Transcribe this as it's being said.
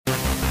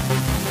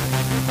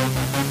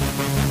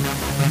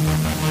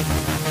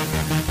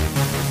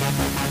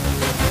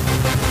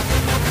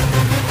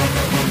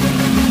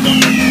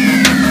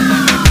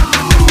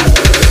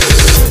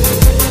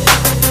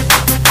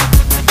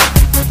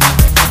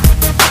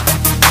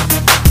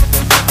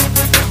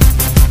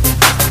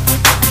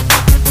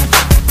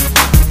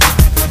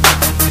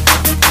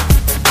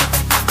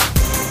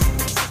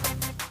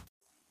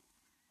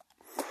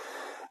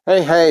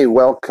Hey,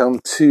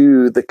 welcome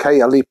to the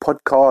KLE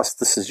podcast.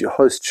 This is your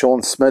host,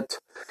 Sean Smith.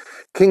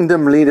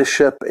 Kingdom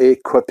leadership,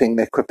 equipping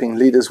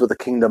leaders with a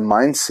kingdom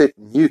mindset.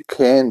 You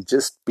can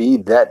just be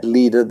that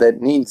leader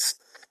that needs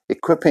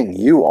equipping.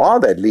 You are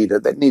that leader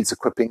that needs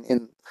equipping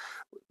in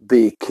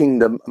the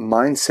kingdom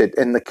mindset,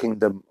 in the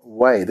kingdom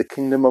way, the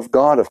kingdom of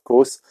God, of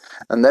course.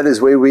 And that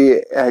is where we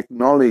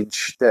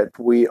acknowledge that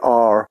we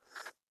are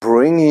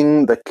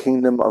bringing the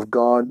kingdom of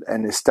God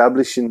and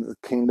establishing the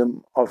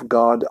kingdom of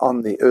God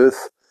on the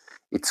earth,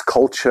 its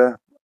culture,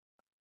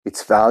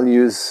 its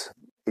values,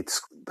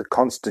 its the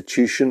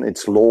constitution,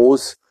 its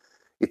laws,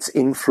 its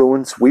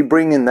influence. We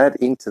bring in that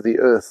into the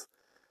earth.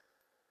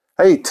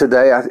 Hey,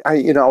 today,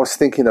 I was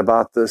thinking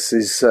about this.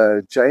 Is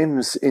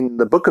James, in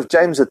the book of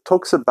James, it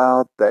talks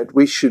about that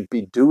we should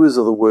be doers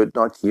of the word,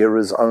 not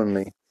hearers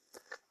only.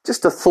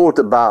 Just a thought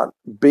about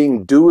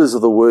being doers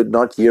of the word,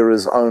 not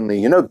hearers only.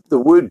 You know, the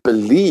word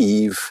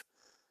believe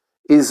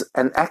is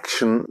an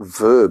action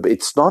verb.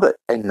 It's not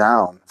a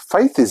noun.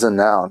 Faith is a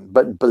noun,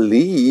 but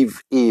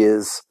believe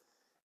is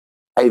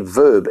a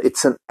verb.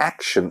 It's an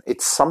action.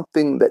 It's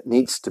something that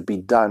needs to be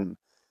done.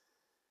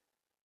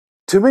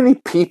 Too many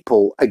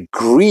people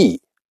agree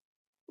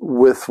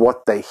with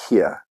what they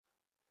hear.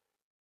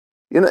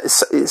 You know,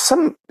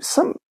 some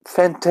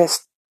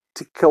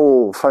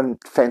fantastical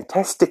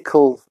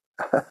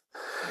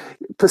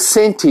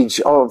percentage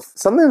of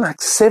something like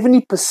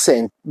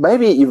 70%,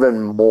 maybe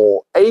even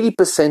more,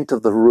 80%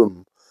 of the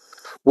room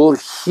will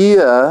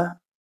hear,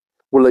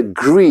 will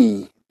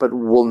agree, but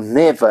will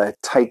never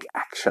take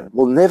action,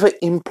 will never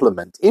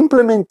implement.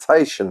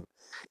 Implementation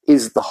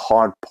is the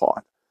hard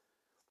part.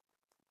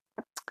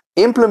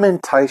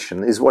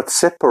 Implementation is what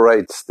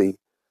separates the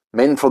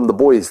men from the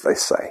boys, they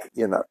say,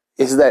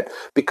 is that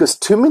because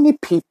too many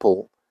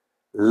people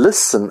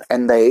listen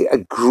and they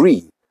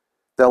agree.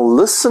 They'll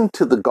listen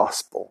to the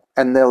gospel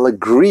and they'll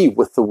agree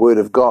with the word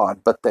of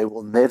God, but they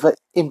will never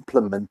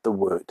implement the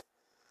word.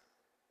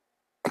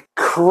 A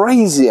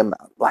crazy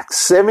amount, like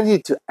 70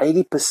 to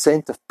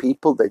 80% of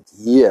people that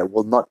hear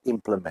will not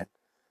implement.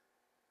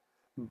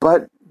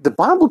 But the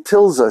Bible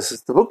tells us,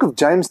 the book of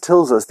James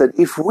tells us that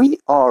if we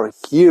are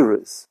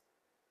hearers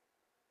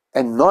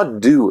and not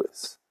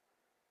doers,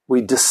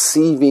 we're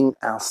deceiving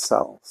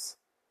ourselves.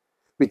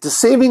 We're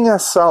deceiving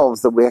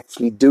ourselves that we're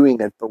actually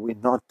doing it, but we're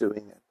not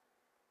doing it.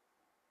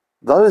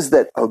 Those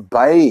that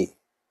obey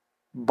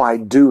by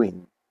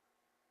doing,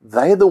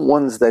 they're the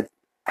ones that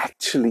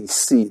actually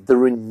see the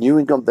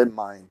renewing of their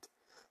mind.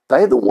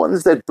 They're the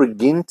ones that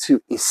begin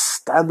to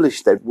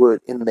establish that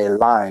word in their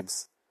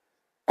lives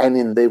and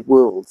in their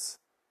worlds.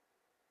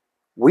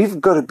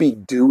 We've got to be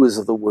doers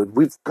of the word.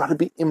 We've got to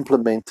be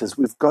implementers.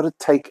 We've got to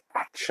take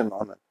action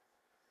on it.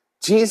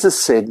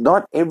 Jesus said,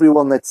 not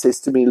everyone that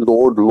says to me,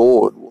 Lord,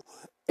 Lord, will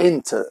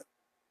enter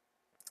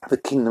the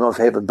kingdom of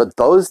heaven, but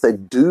those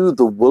that do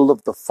the will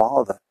of the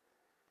Father.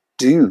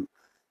 Doing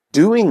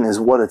is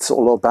what it's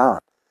all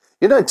about.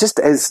 You know, just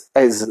as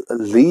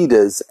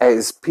leaders,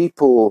 as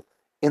people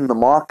in the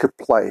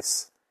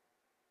marketplace,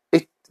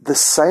 the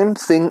same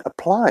thing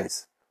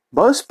applies.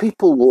 Most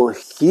people will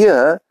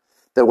hear,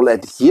 they will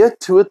adhere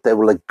to it, they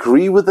will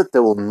agree with it, they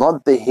will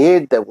nod their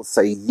head, they will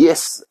say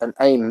yes and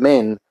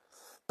amen.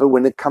 But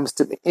when it comes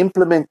to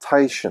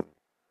implementation,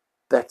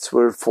 that's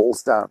where it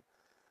falls down.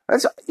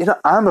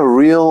 I'm a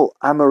real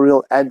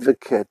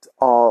advocate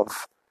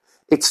of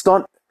it's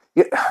not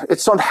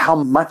how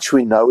much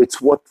we know,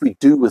 it's what we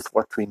do with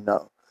what we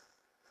know.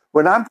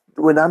 When I'm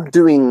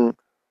doing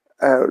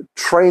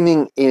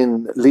training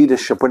in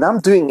leadership, when I'm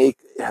doing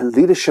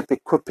leadership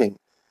equipping,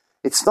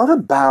 it's not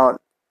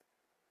about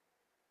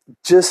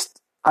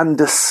just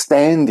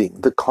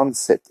understanding the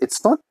concept.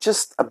 It's not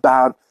just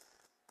about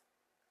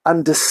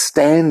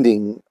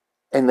understanding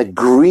and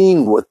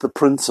agreeing with the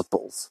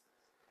principles.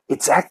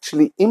 It's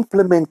actually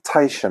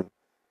implementation.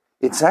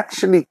 It's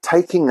actually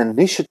taking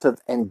initiative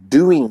and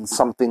doing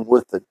something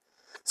with it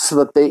so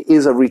that there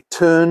is a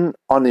return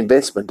on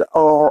investment,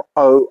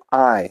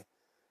 ROI.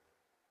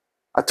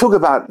 I talk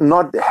about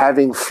not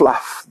having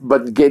fluff,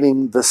 but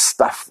getting the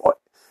stuff.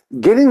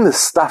 Getting the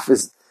stuff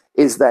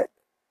is that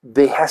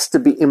there has to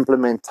be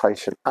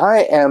implementation. I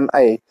am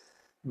a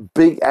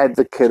big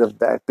advocate of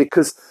that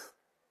because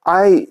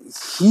I've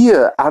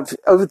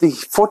over the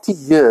 40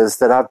 years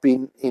that I've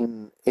been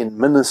in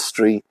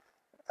ministry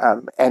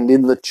and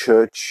in the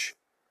church,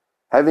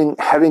 having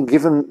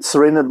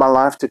surrendered my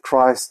life to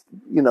Christ,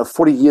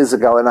 40 years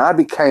ago, and I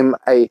became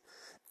a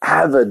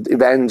avid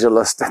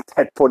evangelist at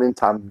that point in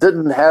time.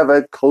 Didn't have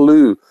a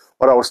clue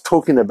what I was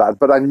talking about,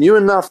 but I knew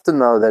enough to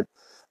know that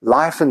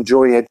life and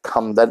joy had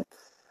come, that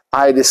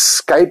I had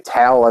escaped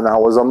hell and I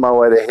was on my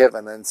way to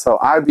heaven. And so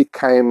I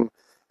became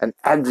an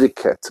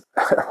advocate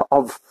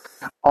of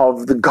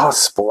the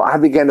gospel. I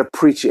began to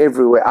preach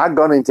everywhere. I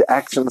got into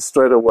action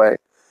straight away.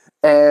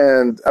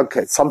 And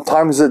okay,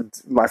 sometimes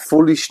my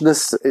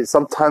foolishness,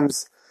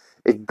 sometimes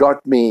it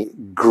got me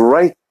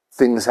great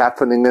things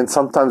happening, and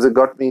sometimes it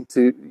got me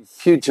into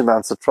huge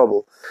amounts of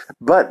trouble.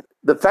 But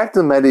the fact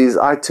of the matter is,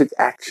 I took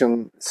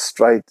action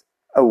straight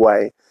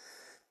away.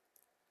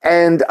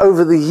 And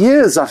over the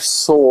years, I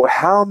saw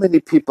how many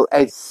people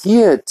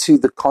adhere to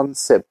the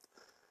concept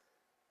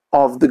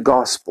of the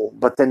gospel,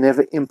 but they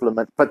never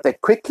implement. But they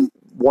quickly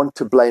want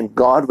to blame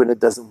God when it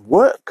doesn't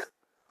work.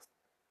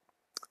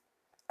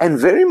 And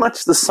very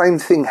much the same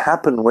thing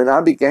happened when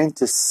I began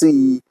to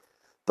see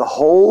the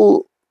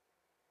whole,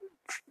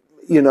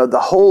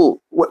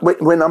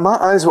 when my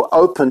eyes were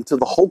open to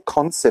the whole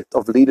concept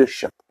of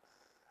leadership.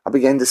 I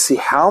began to see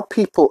how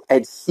people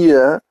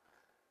adhere,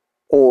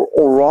 or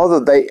rather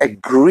they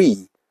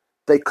agree,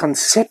 they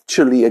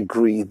conceptually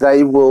agree,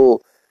 they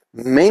will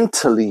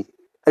mentally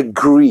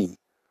agree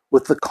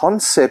with the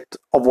concept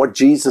of what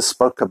Jesus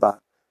spoke about,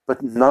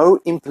 but no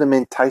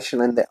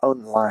implementation in their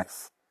own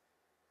life.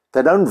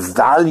 They don't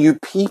value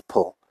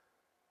people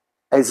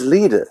as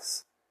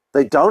leaders.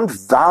 They don't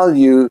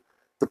value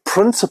the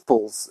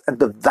principles and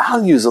the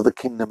values of the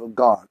kingdom of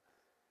God.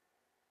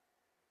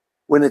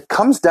 When it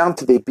comes down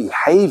to their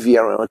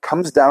behavior, and it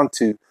comes down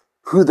to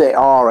who they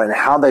are and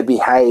how they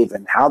behave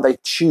and how they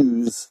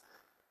choose,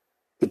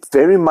 it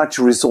very much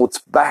resorts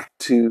back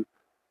to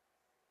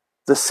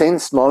the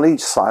sense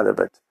knowledge side of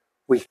it.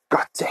 We've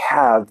got to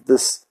have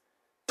this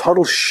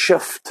total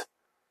shift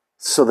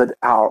so that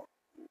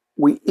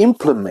we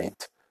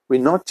implement.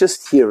 We're not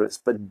just hearers,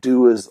 but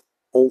doers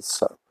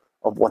also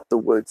of what the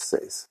word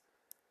says.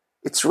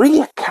 It's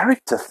really a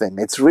character thing.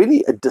 It's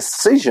really a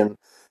decision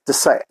to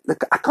say,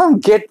 look, I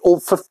can't get all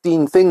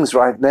 15 things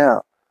right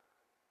now,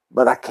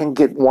 but I can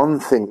get one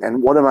thing.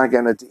 And what am I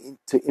going to do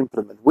to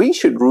implement? We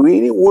should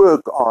really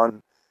work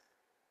on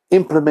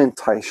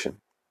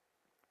implementation.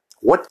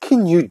 What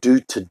can you do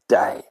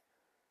today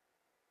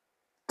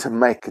to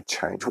make a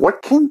change?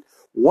 What can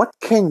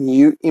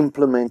you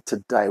implement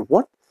today?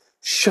 What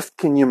shift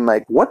can you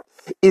make? What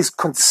is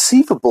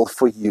conceivable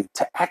for you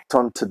to act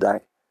on today?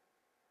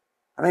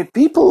 I mean,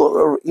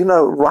 people,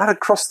 right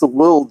across the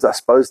world, I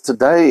suppose,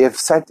 today have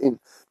sat in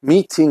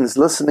meetings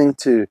listening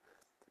to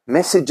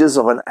messages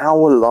of an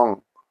hour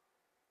long.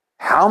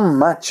 How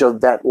much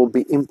of that will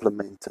be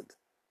implemented?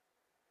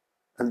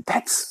 And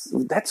that's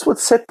what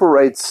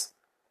separates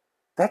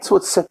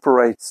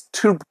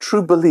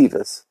true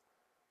believers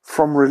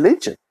from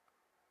religion.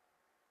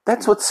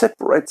 That's what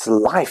separates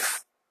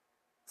life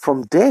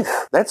from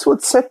death. That's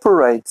what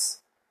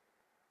separates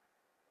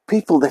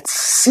people that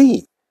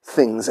see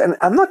things. And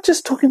I'm not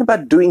just talking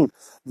about doing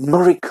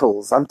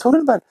miracles. I'm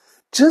talking about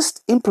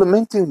just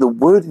implementing the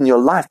word in your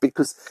life,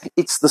 because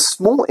it's the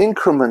small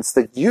increments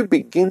that you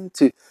begin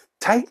to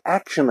take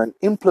action and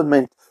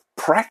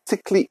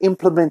practically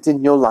implement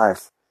in your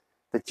life,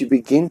 that you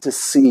begin to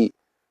see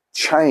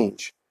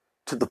change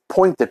to the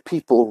point that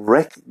people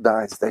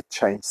recognize that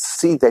change,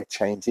 see that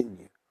change in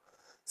you.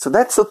 So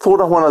that's the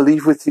thought I want to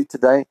leave with you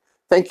today.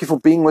 Thank you for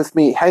being with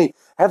me. Hey,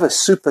 have a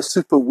super,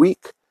 super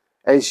week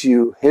as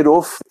you head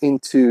off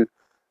into,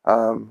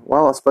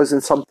 I suppose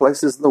in some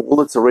places in the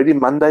world it's already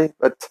Monday,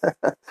 but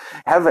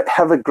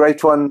have a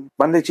great one.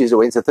 Monday, Tuesday,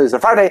 Wednesday, Thursday,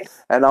 Friday,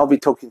 and I'll be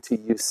talking to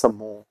you some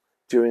more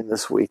during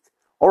this week.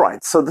 All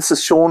right, so this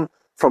is Sean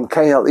from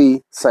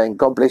KLE saying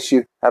God bless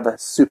you. Have a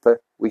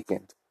super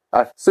weekend.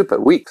 Super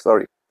week,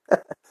 sorry.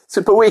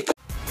 Super week.